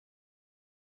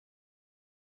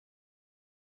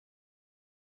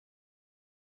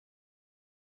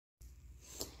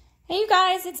Hey you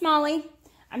guys, it's Molly.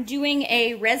 I'm doing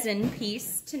a resin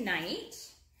piece tonight.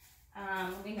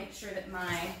 Let me make sure that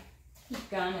my heat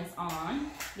gun is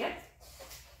on. Yep.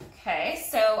 Okay,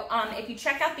 so if you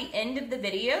check out the end of the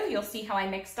video, you'll see how I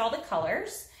mixed all the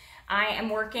colors. I am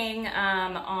working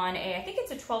on I think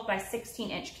it's a 12 by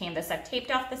 16 inch canvas. I've taped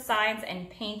off the sides and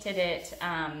painted it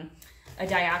a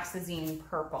dioxazine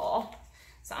purple.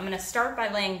 So I'm gonna start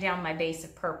by laying down my base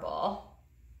of purple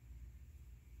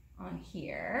on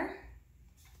here.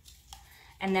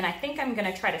 And then I think I'm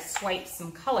gonna try to swipe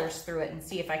some colors through it and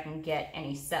see if I can get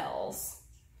any cells.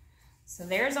 So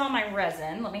there's all my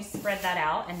resin. Let me spread that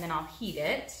out and then I'll heat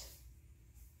it.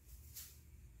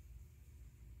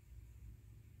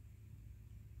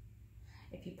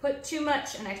 If you put too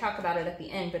much, and I talk about it at the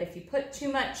end, but if you put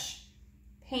too much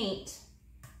paint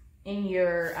in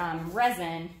your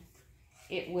resin,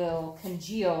 it will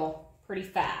congeal pretty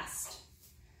fast.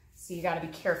 So you gotta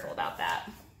be careful about that.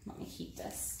 Let me heat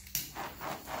this.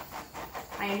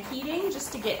 I am heating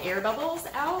just to get air bubbles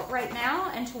out right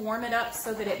now and to warm it up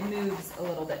so that it moves a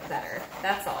little bit better.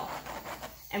 That's all.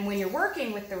 And when you're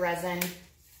working with the resin,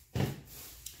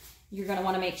 you're gonna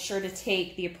wanna make sure to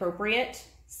take the appropriate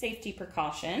safety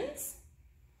precautions.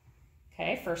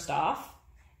 Okay, first off.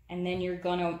 And then you're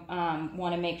gonna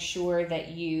wanna make sure that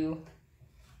you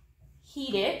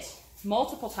heat it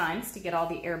multiple times to get all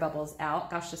the air bubbles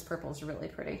out. Gosh, this purple is really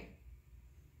pretty.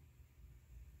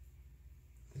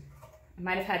 I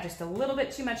might have had just a little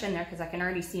bit too much in there because I can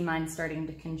already see mine starting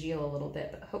to congeal a little bit,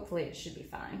 but hopefully it should be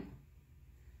fine.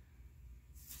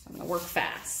 So I'm gonna work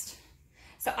fast.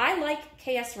 So I like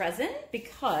KS resin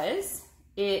because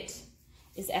it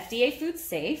is FDA food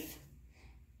safe.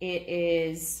 It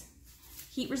is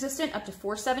heat resistant up to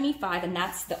 475, and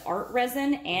that's the art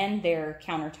resin and their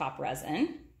countertop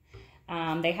resin.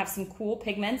 They have some cool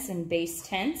pigments and base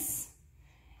tints.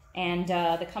 And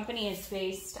the company is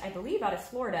based, I believe, out of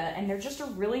Florida, and they're just a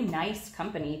really nice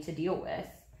company to deal with.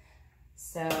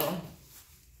 So,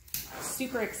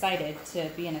 super excited to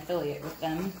be an affiliate with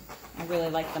them. I really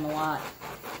like them a lot.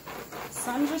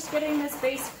 So I'm just getting this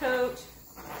base coat.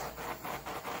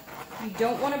 You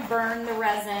don't want to burn the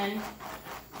resin.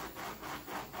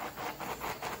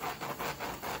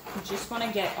 You just want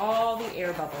to get all the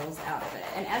air bubbles out of it.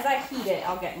 And as I heat it,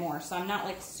 I'll get more. So I'm not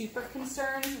like super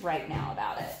concerned right now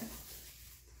about it.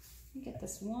 Let me get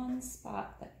this one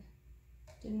spot that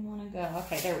didn't want to go.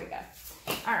 Okay, there we go.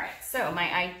 All right, so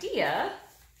my idea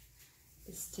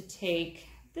is to take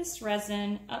this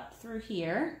resin up through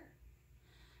here.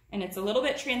 And it's a little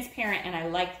bit transparent, and I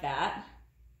like that.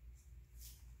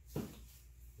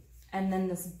 And then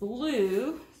this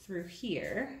blue through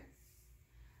here,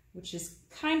 which is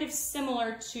kind of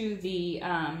similar to the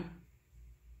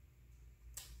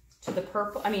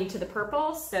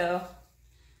purple. So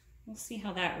we'll see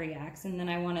how that reacts. And then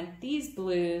I wanted these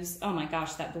blues. Oh my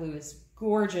gosh, that blue is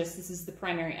gorgeous. This is the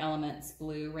Primary Elements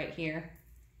blue right here.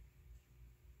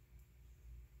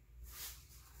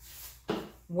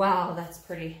 Wow, that's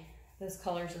pretty. Those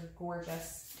colors are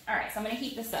gorgeous. All right, so I'm gonna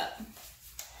heat this up.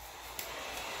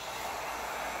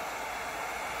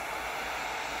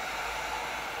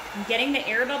 I'm getting the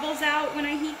air bubbles out when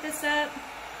I heat this up.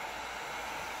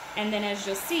 And then as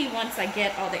you'll see, once I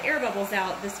get all the air bubbles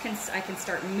out, I can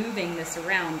start moving this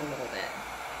around a little bit.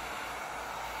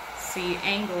 So you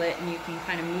angle it and you can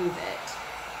kind of move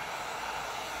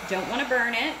it. Don't want to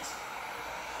burn it.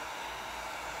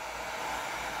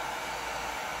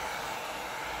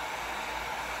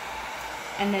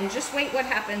 And then just wait what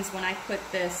happens when I put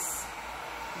this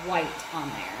white on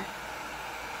there.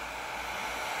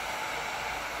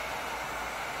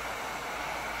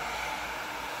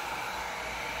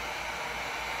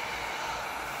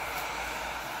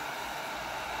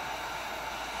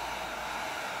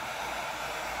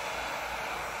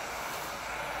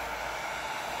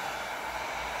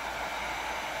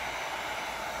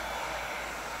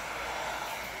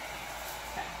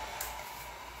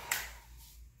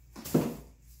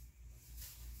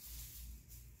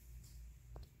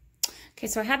 Okay,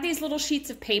 so I have these little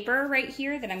sheets of paper right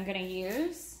here that I'm gonna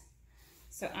use.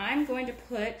 So I'm going to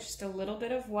put just a little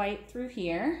bit of white through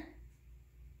here.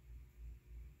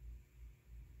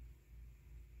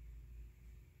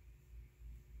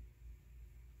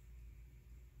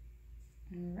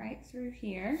 And right through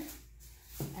here.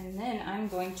 And then I'm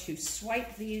going to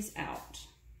swipe these out.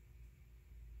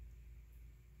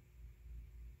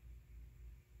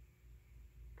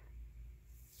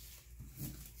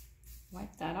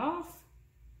 Wipe that off.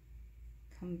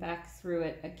 Come back through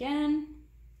it again.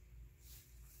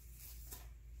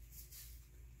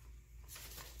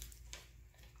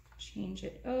 Change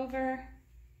it over.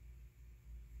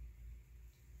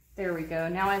 There we go.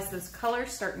 Now as those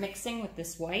colors start mixing with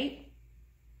this white,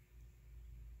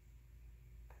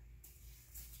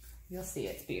 you'll see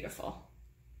it's beautiful.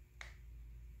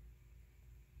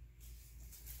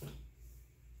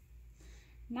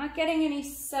 Not getting any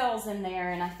cells in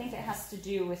there, and I think it has to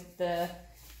do with the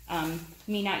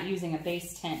me not using a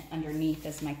base tint underneath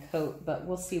as my coat, but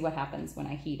we'll see what happens when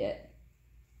I heat it.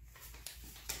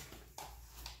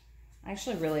 I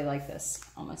actually really like this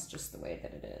almost just the way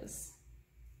that it is.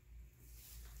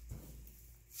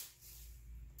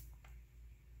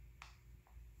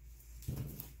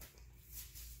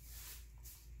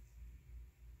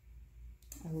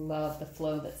 I love the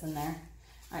flow that's in there.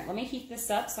 All right, let me heat this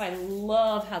up. So I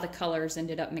love how the colors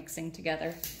ended up mixing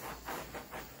together.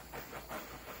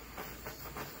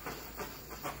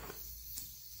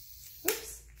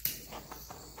 Oops.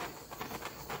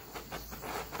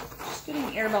 Just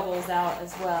getting air bubbles out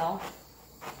as well.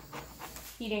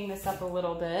 Heating this up a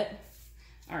little bit.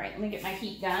 All right, let me get my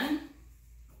heat gun.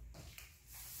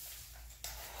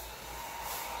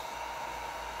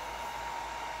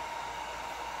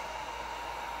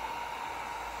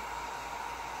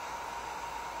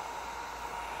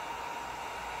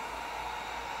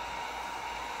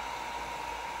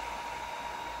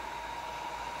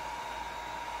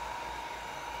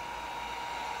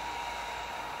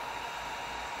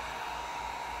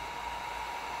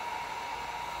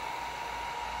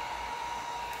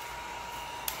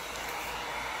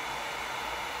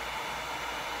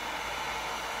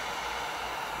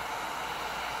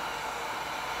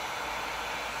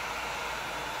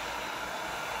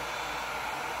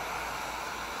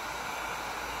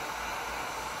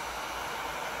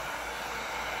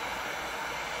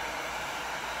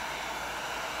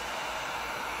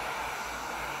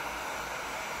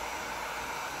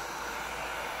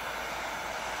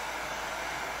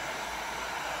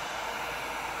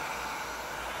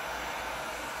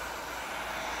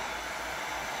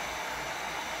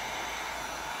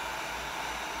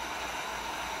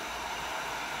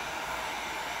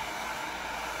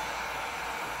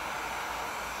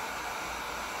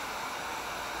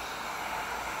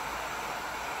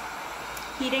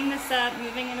 Heating this up,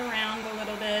 moving it around a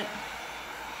little bit.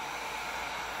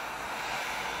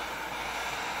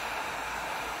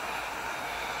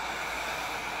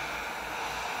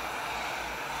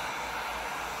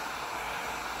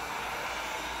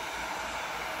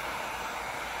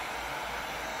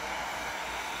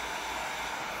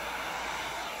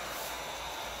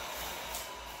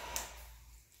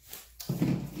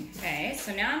 Okay,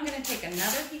 so now I'm going to take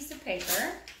another piece of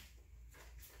paper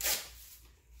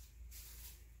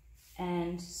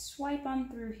and swipe on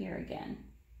through here again.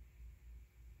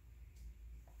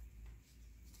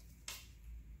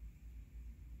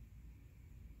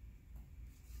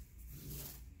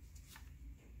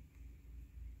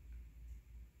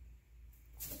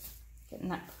 Getting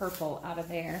that purple out of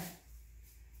there.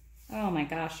 Oh my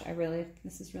gosh,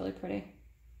 this is really pretty.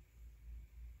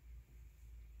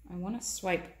 I want to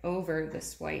swipe over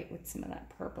this white with some of that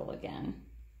purple again.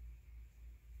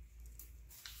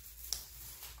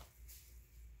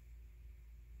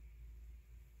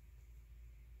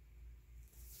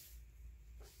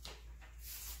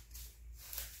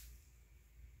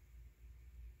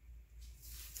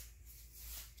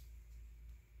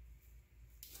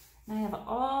 I have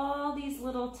all these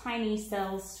little tiny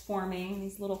cells forming,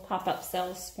 these little pop-up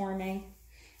cells forming.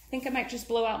 I think I might just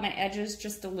blow out my edges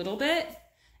just a little bit,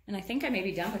 and I think I may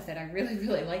be done with it. I really,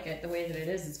 really like it the way that it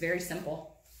is. It's very simple.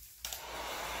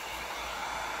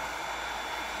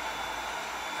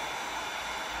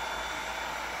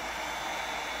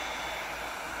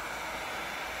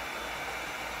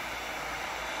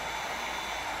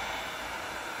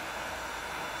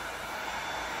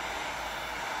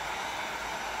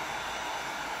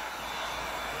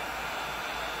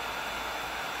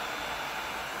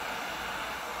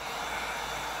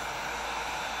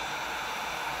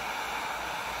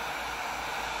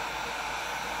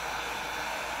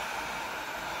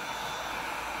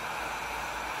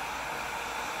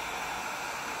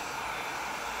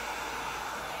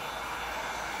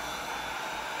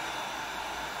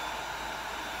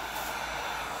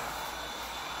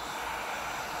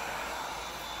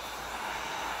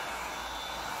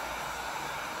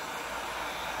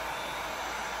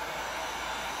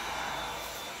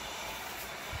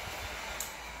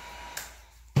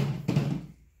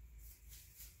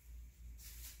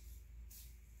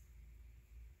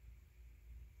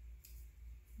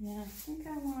 Yeah, I think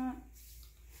I want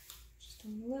just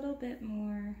a little bit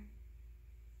more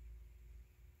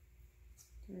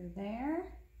through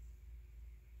there,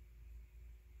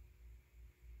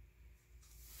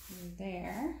 through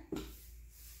there.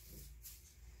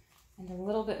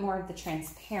 little bit more of the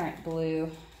transparent blue.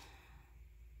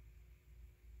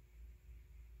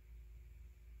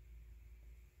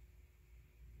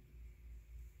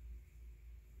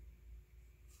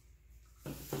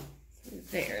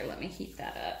 There, let me heat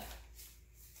that up.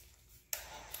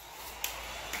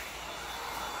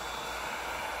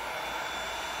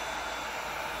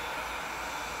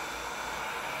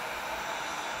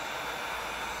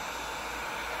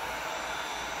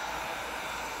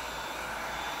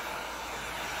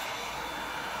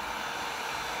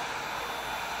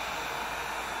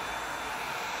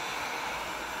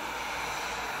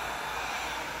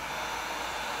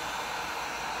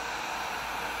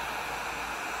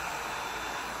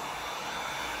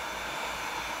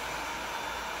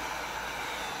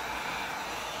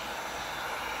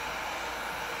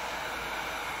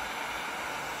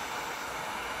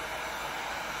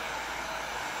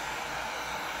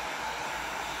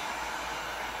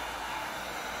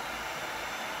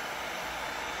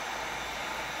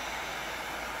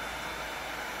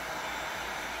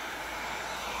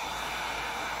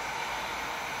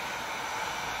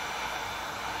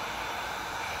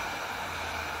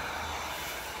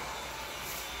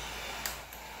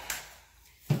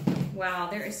 Wow,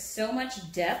 there is so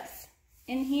much depth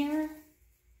in here.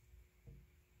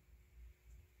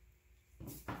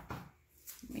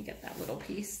 Let me get that little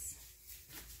piece.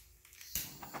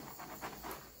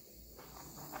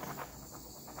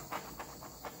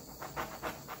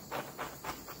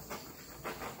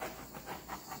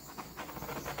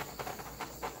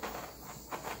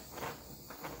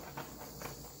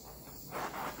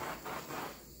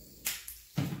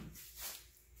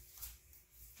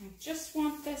 I just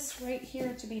want this right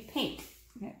here to be pink.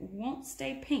 It won't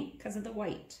stay pink because of the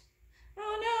white.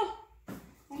 Oh no,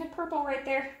 I had purple right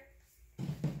there.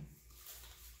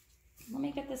 Let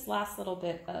me get this last little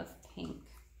bit of pink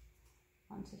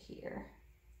onto here.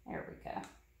 There we go.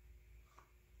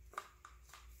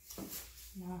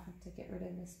 Now I'll have to get rid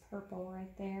of this purple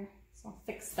right there. So I'll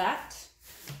fix that.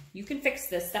 You can fix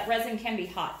this. That resin can be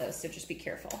hot though, so just be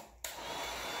careful.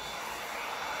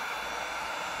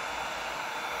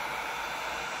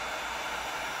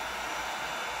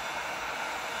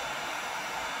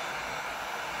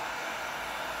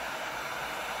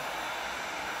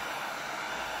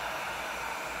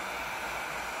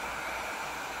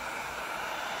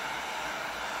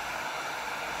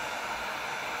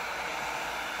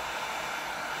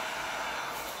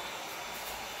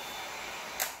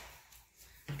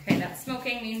 Okay, that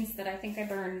smoking means that I think I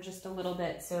burned just a little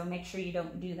bit, so make sure you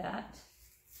don't do that.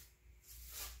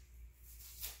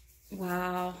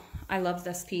 Wow, I love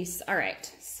this piece. All right,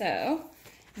 so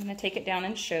I'm gonna take it down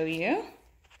and show you.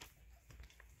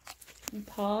 And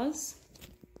pause.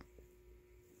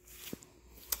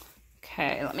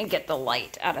 Okay, let me get the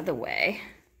light out of the way.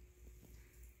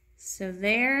 So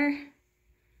there,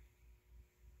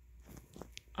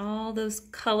 all those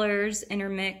colors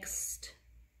intermixed.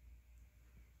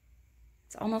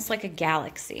 It's almost like a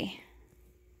galaxy.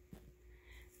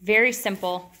 Very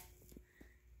simple.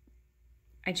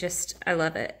 I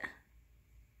love it.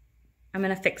 I'm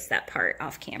gonna fix that part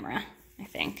off camera, I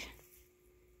think.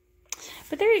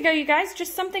 But there you go, you guys,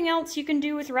 just something else you can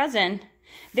do with resin.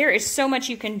 There is so much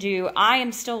you can do. I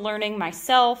am still learning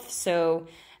myself, so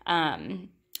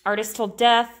Artist Till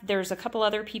Death, there's a couple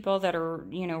other people that are,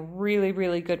 you know, really,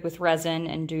 really good with resin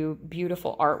and do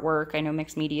beautiful artwork. I know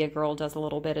Mixed Media Girl does a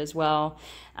little bit as well.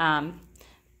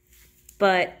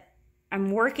 But I'm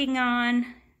working on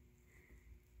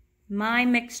my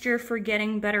mixture for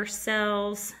getting better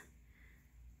cells,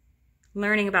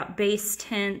 learning about base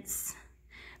tints.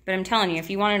 But I'm telling you, if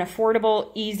you want an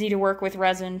affordable, easy to work with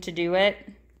resin to do it,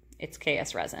 it's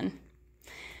KS Resin.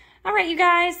 All right, you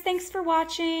guys, thanks for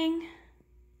watching.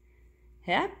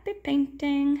 Happy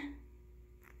painting.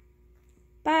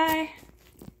 Bye.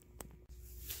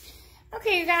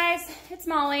 Okay, you guys, it's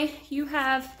Molly. You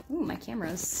have, ooh, my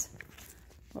camera's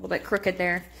a little bit crooked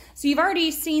there. So you've already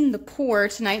seen the pour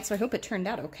tonight, so I hope it turned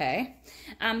out okay.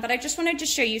 But I just wanted to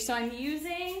show you. So I'm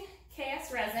using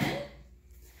KS Resin.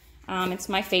 It's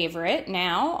my favorite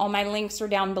now. All my links are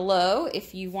down below.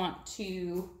 If you want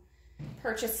to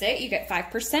purchase it, you get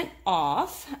 5%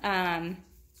 off.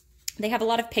 They have a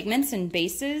lot of pigments and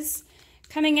bases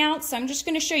coming out, so I'm just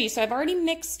going to show you. So I've already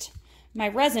mixed my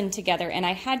resin together, and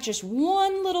I had just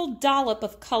one little dollop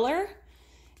of color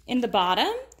in the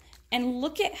bottom, and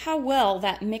look at how well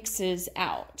that mixes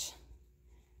out.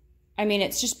 I mean,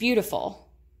 it's just beautiful.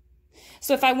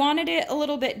 So if I wanted it a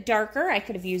little bit darker, I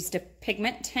could have used a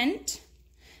pigment tint,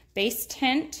 base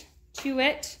tint to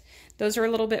it. Those are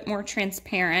a little bit more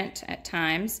transparent at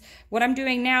times. What I'm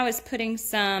doing now is putting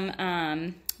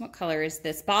some what color is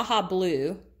this? Baja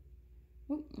Blue.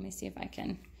 Ooh, let me see if I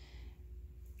can,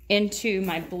 into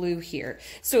my blue here.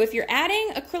 So if you're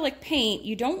adding acrylic paint,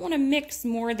 you don't want to mix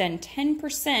more than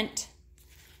 10%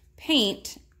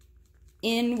 paint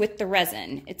in with the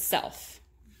resin itself,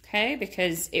 okay?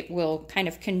 Because it will kind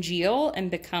of congeal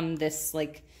and become this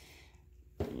like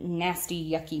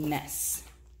nasty, yucky mess.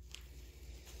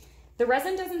 The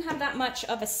resin doesn't have that much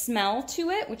of a smell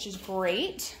to it, which is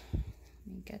great.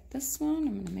 Let me get this one.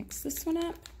 I'm gonna mix this one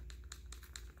up.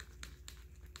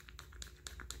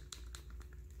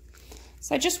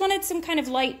 So I just wanted some kind of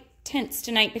light tints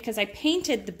tonight because I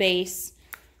painted the base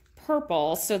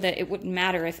purple so that it wouldn't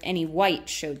matter if any white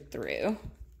showed through.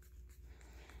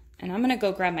 And I'm gonna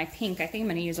go grab my pink. I think I'm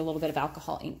gonna use a little bit of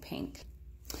alcohol ink pink.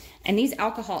 And these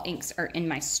alcohol inks are in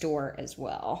my store as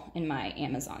well, in my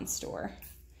Amazon store.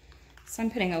 So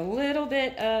I'm putting a little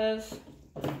bit of,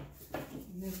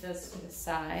 move those to the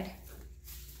side.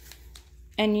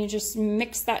 And you just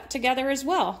mix that together as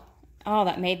well. Oh,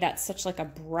 that made that such like a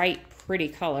bright, pretty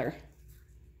color.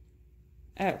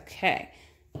 Okay.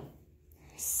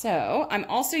 So I'm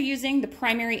also using the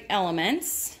primary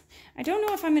elements. I don't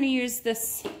know if I'm going to use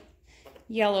this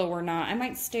yellow or not. I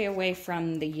might stay away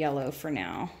from the yellow for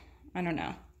now. I don't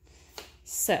know.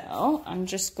 So I'm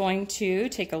just going to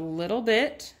take a little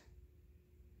bit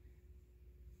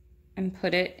and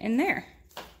put it in there.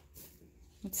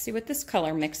 Let's see what this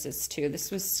color mixes to.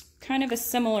 This was kind of a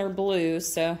similar blue,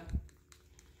 so,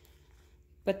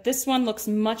 but this one looks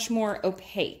much more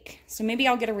opaque. So maybe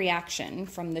I'll get a reaction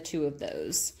from the two of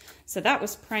those. So that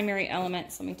was primary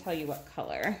elements. Let me tell you what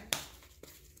color.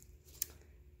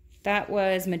 That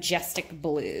was majestic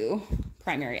blue,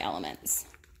 primary elements.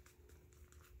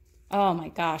 Oh my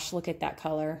gosh, look at that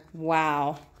color.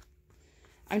 Wow.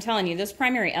 I'm telling you, those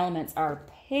primary elements are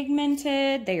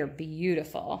pigmented. They are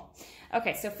beautiful.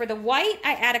 Okay, so for the white,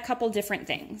 I add a couple different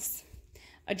things.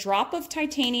 A drop of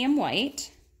titanium white,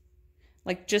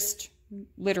 like just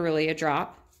literally a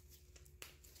drop.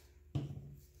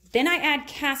 Then I add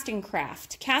Casting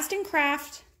Craft. Casting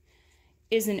Craft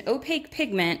is an opaque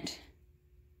pigment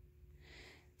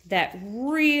that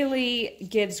really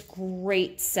gives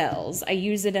great cells. I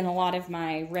use it in a lot of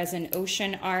my resin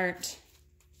ocean art.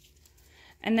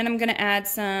 And then I'm gonna add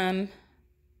some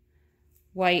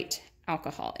white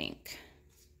alcohol ink.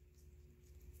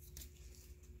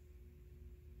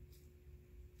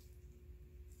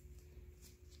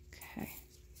 Okay,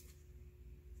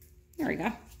 there we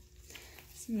go.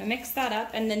 So I'm gonna mix that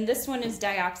up, and then this one is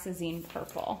dioxazine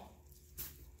purple.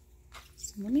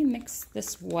 So let me mix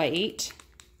this white,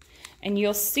 and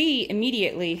you'll see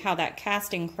immediately how that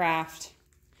Casting Craft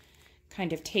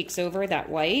kind of takes over that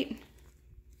white.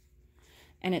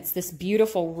 And it's this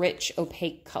beautiful, rich,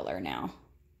 opaque color now.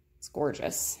 It's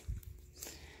gorgeous.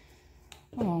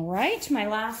 All right, my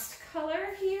last color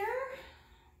here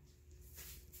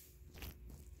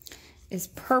is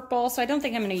purple. So I don't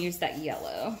think I'm gonna use that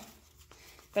yellow,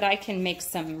 but I can make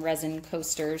some resin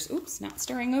coasters. Oops, not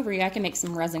stirring over you. I can make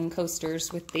some resin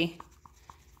coasters with the,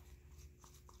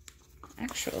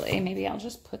 actually, maybe I'll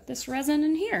just put this resin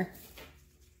in here.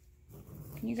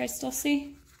 Can you guys still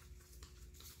see?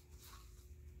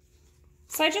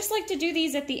 So I just like to do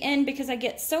these at the end because I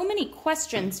get so many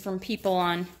questions from people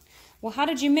on, well, how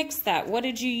did you mix that? What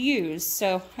did you use?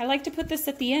 So I like to put this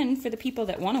at the end for the people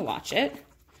that want to watch it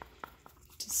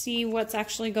to see what's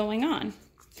actually going on.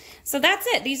 So that's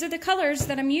it. These are the colors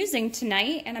that I'm using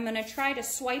tonight, and I'm going to try to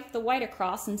swipe the white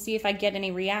across and see if I get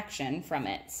any reaction from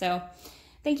it. So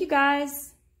thank you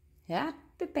guys.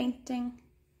 Happy painting.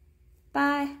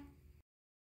 Bye.